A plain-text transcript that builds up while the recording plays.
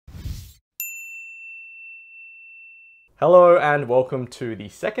Hello and welcome to the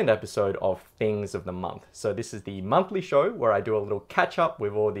second episode of Things of the Month. So this is the monthly show where I do a little catch up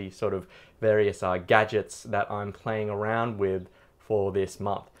with all the sort of various gadgets that I'm playing around with for this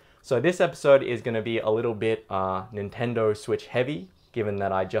month. So this episode is going to be a little bit Nintendo Switch heavy, given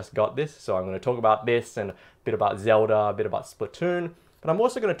that I just got this. So I'm going to talk about this and a bit about Zelda, a bit about Splatoon. But I'm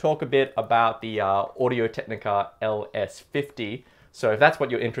also going to talk a bit about the Audio Technica LS50. So if that's what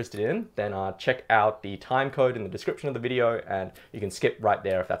you're interested in, then check out the time code in the description of the video and you can skip right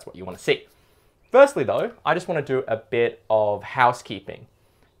there if that's what you want to see. Firstly though, I just want to do a bit of housekeeping.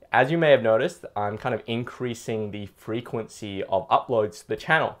 As you may have noticed, I'm kind of increasing the frequency of uploads to the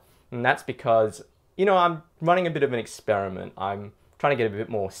channel. And that's because, I'm running a bit of an experiment. I'm trying to get a bit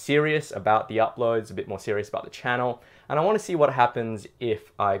more serious about the uploads, a bit more serious about the channel. And I want to see what happens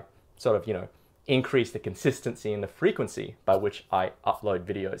if I sort of, increase the consistency and the frequency by which I upload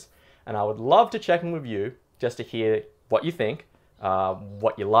videos. And I would love to check in with you just to hear what you think,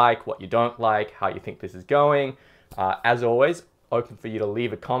 what you like, what you don't like, how you think this is going. As always, open for you to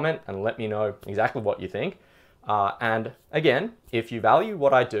leave a comment and let me know exactly what you think. And again, if you value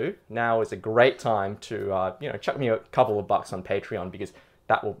what I do, now is a great time to chuck me a couple of bucks on Patreon, because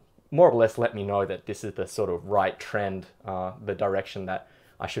that will more or less let me know that this is the sort of right trend, the direction that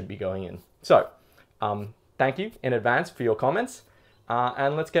I should be going in. So, thank you in advance for your comments,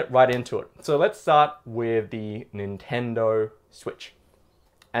 and let's get right into it. So let's start with the Nintendo Switch.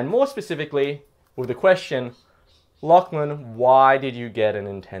 And more specifically, with the question, Lachlan, why did you get a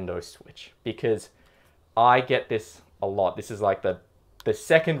Nintendo Switch? Because I get this a lot. This is like the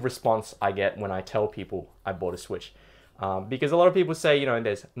second response I get when I tell people I bought a Switch. Because a lot of people say,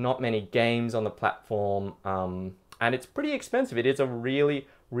 there's not many games on the platform, and it's pretty expensive. It is a really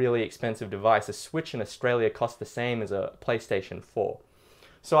expensive device. A Switch in Australia costs the same as a PlayStation 4.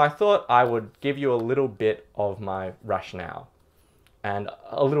 So I thought I would give you a little bit of my rationale and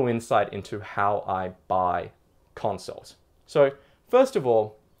a little insight into how I buy consoles. So first of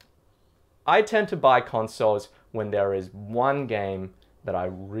all, I tend to buy consoles when there is one game that I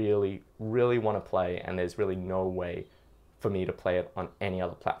really want to play and there's really no way for me to play it on any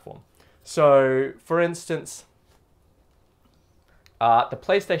other platform. So for instance, the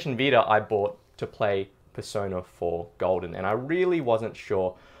PlayStation Vita I bought to play Persona 4 Golden, and I really wasn't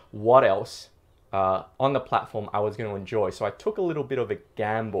sure what else on the platform I was going to enjoy. So I took a little bit of a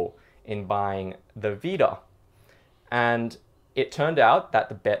gamble in buying the Vita, and it turned out that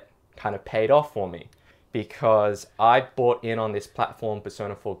the bet kind of paid off for me, because I bought in on this platform,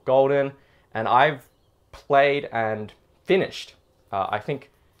 Persona 4 Golden, and I've played and finished. I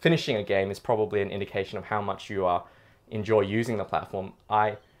think finishing a game is probably an indication of how much you enjoy using the platform.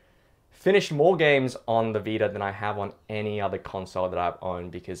 I finished more games on the Vita than I have on any other console that I've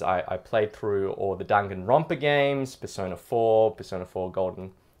owned, because I played through all the Danganronpa games, Persona 4, Persona 4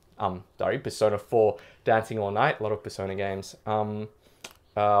 Golden, Persona 4 Dancing All Night, a lot of Persona games.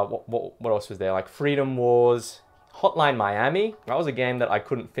 What else was there? Like Freedom Wars, Hotline Miami. That was a game that I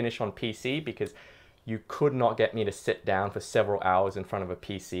couldn't finish on PC because you could not get me to sit down for several hours in front of a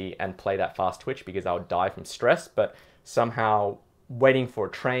PC and play that fast twitch, because I would die from stress. But somehow, waiting for a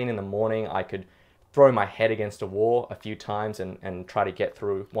train in the morning, I could throw my head against a wall a few times and try to get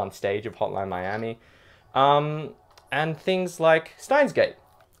through one stage of Hotline Miami. And things like Steins Gate.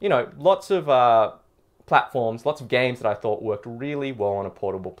 Lots of platforms, lots of games that I thought worked really well on a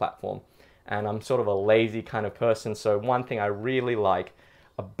portable platform. And I'm sort of a lazy kind of person, so one thing I really like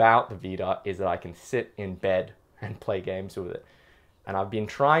about the Vita is that I can sit in bed and play games with it. And I've been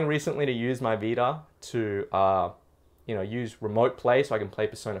trying recently to use my Vita to use remote play so I can play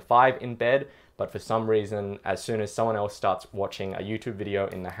Persona 5 in bed, but for some reason, as soon as someone else starts watching a YouTube video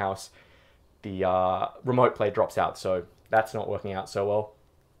in the house, the remote play drops out, so that's not working out so well.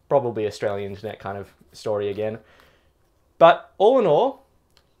 Probably Australian internet kind of story again. But all in all,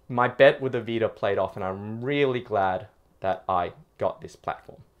 my bet with the Vita played off, and I'm really glad that I got this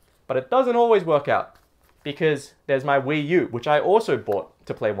platform. But it doesn't always work out, because there's my Wii U, which I also bought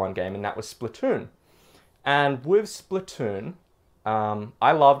to play one game, and that was Splatoon. And with Splatoon,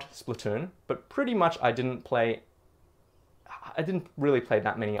 I loved Splatoon, but pretty much I didn't really play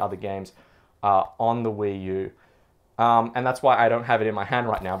that many other games on the Wii U. And that's why I don't have it in my hand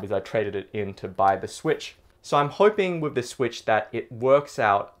right now, because I traded it in to buy the Switch. So I'm hoping with the Switch that it works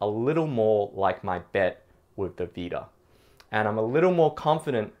out a little more like my bet with the Vita. And I'm a little more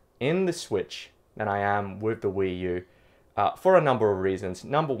confident in the Switch than I am with the Wii U for a number of reasons.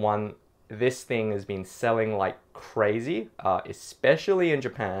 Number one, this thing has been selling like crazy, especially in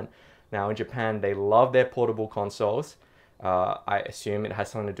Japan. Now in Japan, they love their portable consoles. I assume it has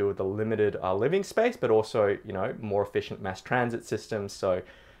something to do with the limited living space, but also, you know, more efficient mass transit systems. So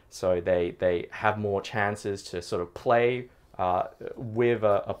they have more chances to sort of play with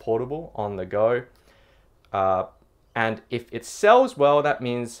a portable on the go. And if it sells well, that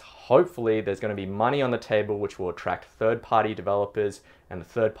means hopefully there's going to be money on the table, which will attract third-party developers, and the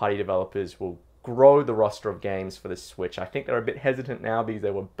third-party developers will grow the roster of games for the Switch. I think they're a bit hesitant now because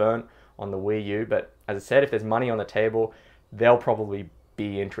they were burnt on the Wii U, but as I said, if there's money on the table, they'll probably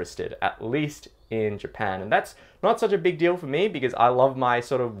be interested, at least in Japan. And that's not such a big deal for me because I love my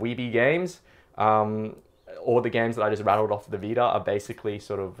sort of Weeby games. All the games that I just rattled off the Vita are basically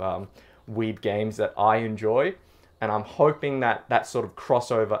sort of Weeb games that I enjoy. And I'm hoping that that sort of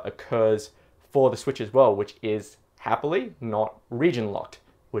crossover occurs for the Switch as well, which is happily not region locked,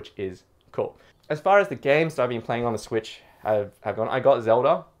 which is cool. As far as the games that I've been playing on the Switch have gone, I got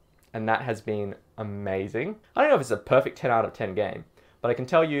Zelda, and that has been amazing. I don't know if it's a perfect 10 out of 10 game, but I can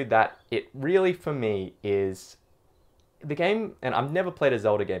tell you that it really, for me, is the game, and I've never played a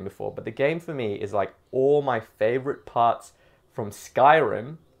Zelda game before, but the game for me is like all my favorite parts from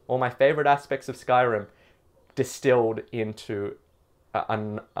Skyrim, all my favorite aspects of Skyrim, distilled into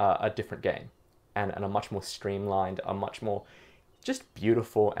a different game, and a much more streamlined, a much more just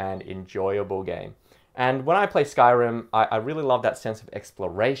beautiful and enjoyable game. And when I play Skyrim, I really love that sense of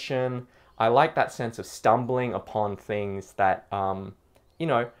exploration. I like that sense of stumbling upon things that, you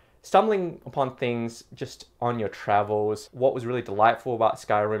know, stumbling upon things just on your travels. What was really delightful about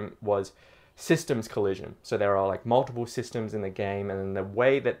Skyrim was systems collision. So there are like multiple systems in the game, and then the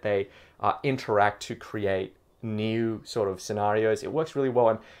way that they interact to create new sort of scenarios, it works really well.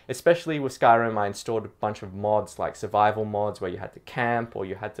 And especially with Skyrim, I installed a bunch of mods, like survival mods, where you had to camp, or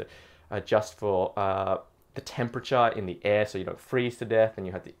you had to adjust for the temperature in the air so you don't freeze to death, and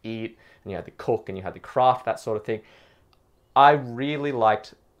you had to eat, and you had to cook, and you had to craft, that sort of thing. I really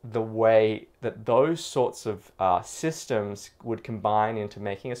liked the way that those sorts of systems would combine into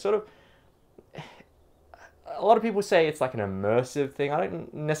making a sort of, a lot of people say it's like an immersive thing. I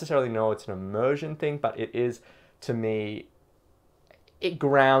don't necessarily know it's an immersion thing, but it is, to me, it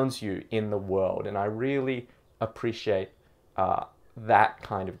grounds you in the world, and I really appreciate that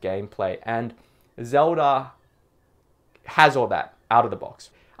kind of gameplay. And Zelda has all that out of the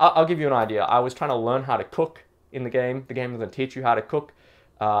box. I'll give you an idea. I was trying to learn how to cook in the game. The game is going to teach you how to cook.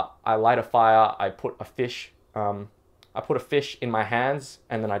 I light a fire. I put a fish in my hands,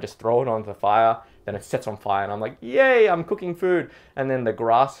 and then I just throw it onto the fire. Then it sets on fire, and I'm like, yay, I'm cooking food. And then the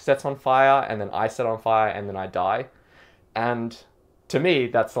grass sets on fire, and then I set on fire, and then I die. And to me,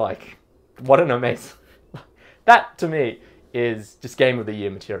 that's like, what an amazing... That, to me, is just Game of the Year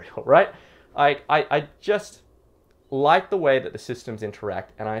material, right? I just like the way that the systems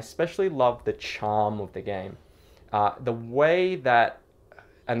interact, and I especially love the charm of the game. The way that,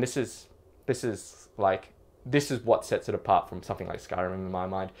 and this is what sets it apart from something like Skyrim in my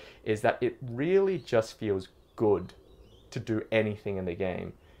mind, is that it really just feels good to do anything in the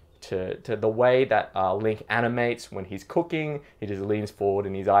game. To the way that Link animates when he's cooking, he just leans forward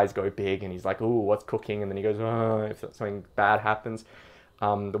and his eyes go big and he's like, ooh, what's cooking? And then he goes, oh, if something bad happens.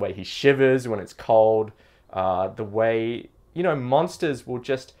 The way he shivers when it's cold. The way, you know, monsters will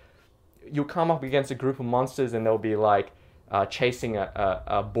just, you'll come up against a group of monsters and they'll be like, chasing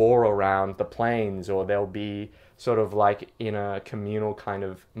a boar around the plains, or they'll be sort of like in a communal kind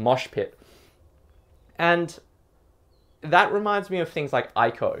of mosh pit. And that reminds me of things like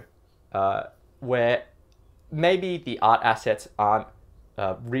Ico, where maybe the art assets aren't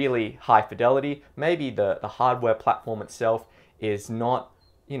really high fidelity. Maybe the hardware platform itself is not,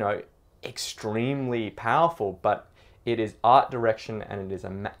 you know, extremely powerful, but it is art direction and it is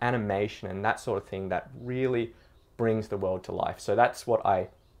animation and that sort of thing that really brings the world to life. So that's what I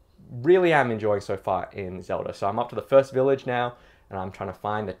really am enjoying so far in Zelda. So I'm up to the first village now, and I'm trying to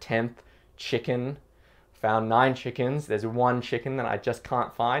find the 10th chicken. Found 9 chickens. There's one chicken that I just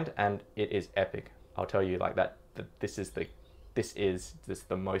can't find, and it is epic. I'll tell you like that. This is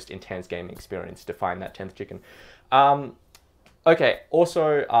the most intense gaming experience to find that 10th chicken. Okay.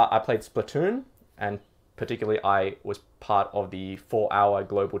 Also, I played Splatoon, and particularly I was part of the 4-hour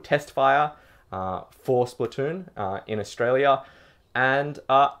global test fire for Splatoon in Australia, and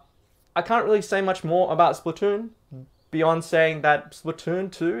I can't really say much more about Splatoon beyond saying that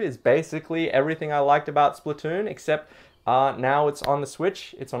Splatoon 2 is basically everything I liked about Splatoon, except now it's on the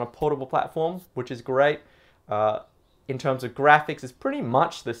Switch. It's on a portable platform, which is great. In terms of graphics, it's pretty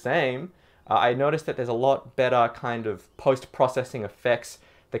much the same. I noticed that there's a lot better kind of post-processing effects,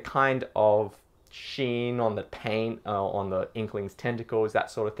 the kind of sheen on the paint, on the Inkling's tentacles, that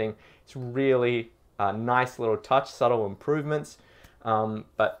sort of thing. It's really nice little touch, subtle improvements.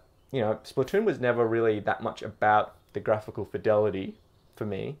 But, you know, Splatoon was never really that much about the graphical fidelity for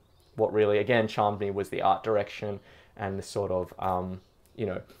me. What really, again, charmed me was the art direction and the sort of, you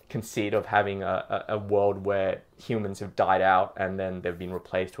know, conceit of having a world where humans have died out and then they've been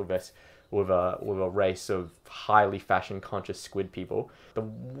replaced with a race of highly fashion conscious squid people. The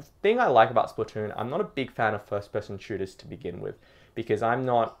thing I like about Splatoon, I'm not a big fan of first-person shooters to begin with, because I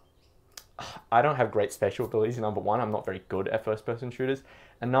don't have great spatial abilities. Number one, I'm not very good at first-person shooters,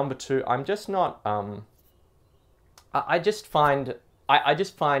 and number two, I'm just not. I just find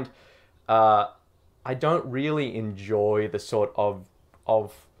I don't really enjoy the sort of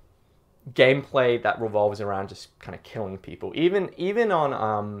gameplay that revolves around just kind of killing people. Even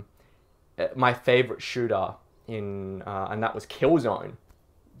on my favorite shooter in and that was Killzone.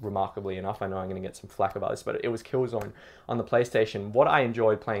 Remarkably enough, I know I'm going to get some flack about this, but it was Killzone on the PlayStation. What I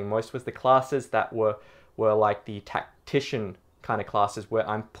enjoyed playing most was the classes that were like the tactician kind of classes, where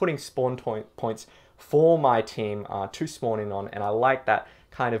I'm putting spawn points for my team to spawn in on, and I like that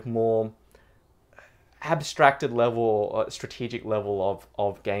kind of more abstracted level, strategic level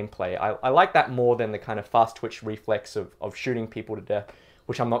of gameplay. I like that more than the kind of fast twitch reflex of shooting people to death,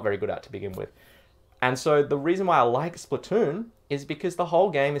 which I'm not very good at to begin with. And so the reason why I like Splatoon is because the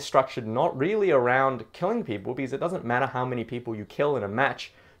whole game is structured not really around killing people, because it doesn't matter how many people you kill in a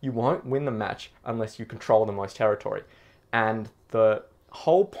match, you won't win the match unless you control the most territory. And the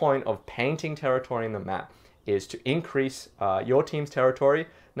whole point of painting territory in the map is to increase your team's territory,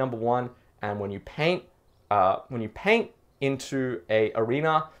 number one, and when you paint into a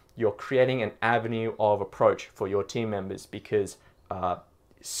arena, you're creating an avenue of approach for your team members, because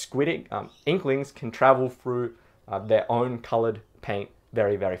inklings can travel through their own colored paint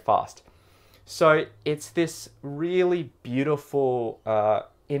very, very fast. So it's this really beautiful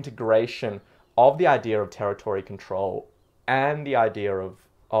integration of the idea of territory control and the idea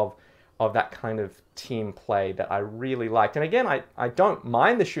of that kind of team play that I really liked. And again, I don't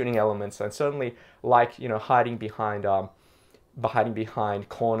mind the shooting elements. I certainly like, you know, hiding behind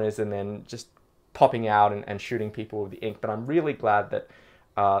corners and then just popping out and shooting people with the ink. But I'm really glad that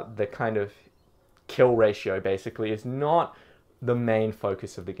the kind of kill ratio basically is not the main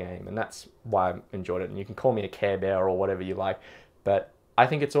focus of the game, and that's why I enjoyed it. And you can call me a Care Bear or whatever you like, but I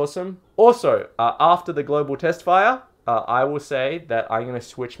think it's awesome. Also, after the global test fire, I will say that I'm going to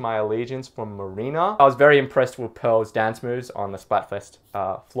switch my allegiance from Marina. I was very impressed with Pearl's dance moves on the Splatfest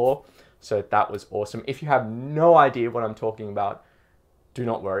floor, so that was awesome. If you have no idea what I'm talking about, do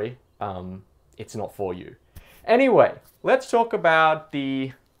not worry, it's not for you. Anyway, let's talk about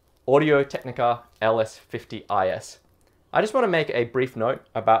the Audio Technica ATH-LS50iS. I just want to make a brief note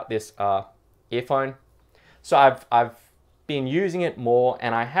about this earphone. So I've been using it more,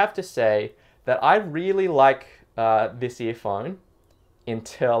 and I have to say that I really like this earphone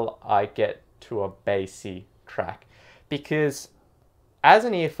until I get to a bassy track, because as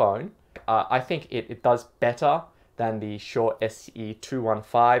an earphone, I think it does better than the Shure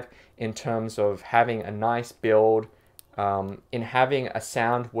SE215 in terms of having a nice build, in having a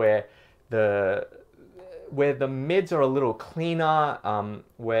sound where the mids are a little cleaner,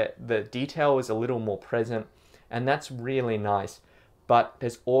 where the detail is a little more present, and that's really nice. But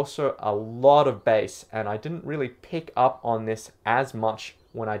there's also a lot of bass, and I didn't really pick up on this as much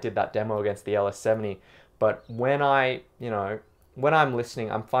when I did that demo against the LS70. But when I'm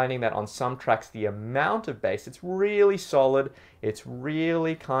listening, I'm finding that on some tracks, the amount of bass, it's really solid. It's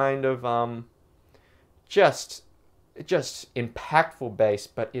really kind of just impactful bass,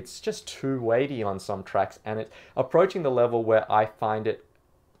 but it's just too weighty on some tracks, and it's approaching the level where I find it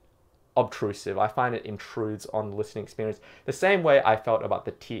obtrusive. I find it intrudes on the listening experience, the same way I felt about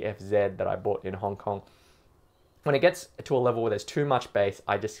the TFZ that I bought in Hong Kong. When it gets to a level where there's too much bass,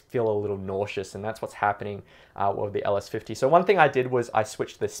 I just feel a little nauseous, and that's what's happening with the LS50. So one thing I did was I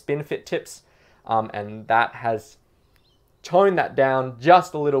switched the spin fit tips, and that has toned that down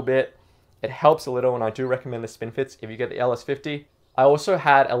just a little bit. It helps a little, and I do recommend the spin fits if you get the LS50. I also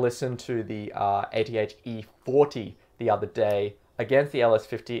had a listen to the ATH-E40 the other day against the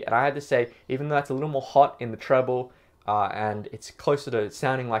LS50, and I had to say, even though that's a little more hot in the treble, and it's closer to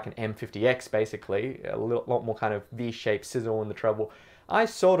sounding like an M50X basically, a lot more kind of V-shaped sizzle in the treble, I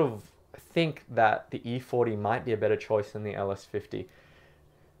sort of think that the E40 might be a better choice than the LS50.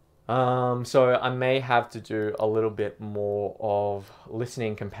 So I may have to do a little bit more of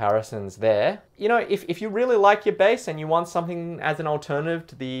listening comparisons there. You know, if you really like your bass and you want something as an alternative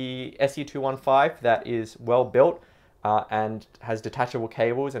to the SE215 that is well built and has detachable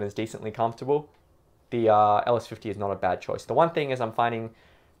cables and is decently comfortable, the LS50 is not a bad choice. The one thing is I'm finding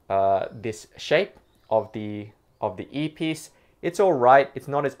this shape of the earpiece. It's all right. It's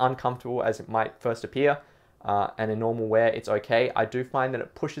not as uncomfortable as it might first appear. And in normal wear, it's okay. I do find that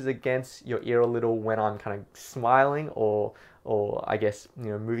it pushes against your ear a little when I'm kind of smiling or I guess,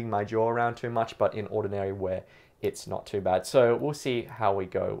 moving my jaw around too much, but in ordinary wear, it's not too bad. So we'll see how we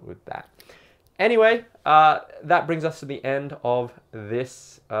go with that. Anyway, that brings us to the end of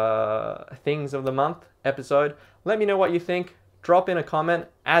this Things of the Month episode. Let me know what you think. Drop in a comment.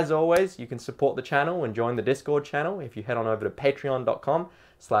 As always, you can support the channel and join the Discord channel if you head on over to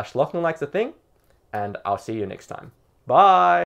patreon.com/LachlanLikesAthing. And I'll see you next time. Bye!